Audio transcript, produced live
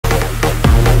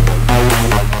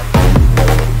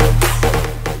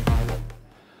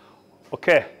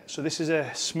Okay, so this is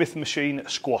a Smith machine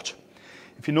squat.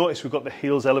 If you notice, we've got the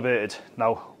heels elevated.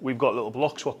 Now, we've got little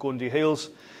blocks what go under your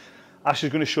heels. Ash is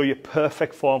going to show you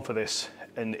perfect form for this,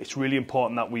 and it's really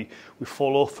important that we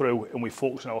follow through and we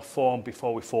focus on our form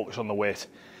before we focus on the weight.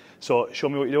 So show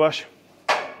me what you do, Ash.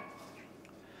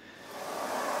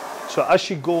 So as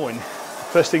she's going,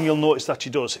 the first thing you'll notice that she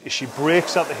does is she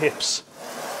breaks at the hips.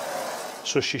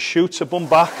 So she shoots her bum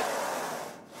back,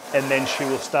 and then she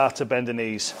will start to bend her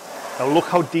knees. Now look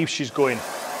how deep she's going.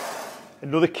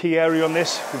 Another key area on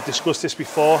this, we've discussed this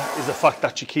before, is the fact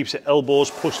that she keeps her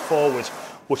elbows pushed forward,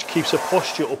 which keeps her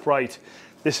posture upright.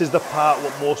 This is the part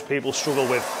what most people struggle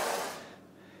with.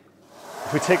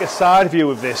 If we take a side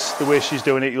view of this, the way she's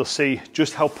doing it, you'll see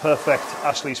just how perfect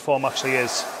Ashley's form actually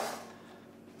is.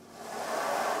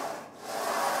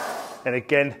 And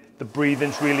again, the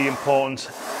breathing's really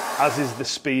important, as is the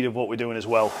speed of what we're doing as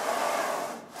well.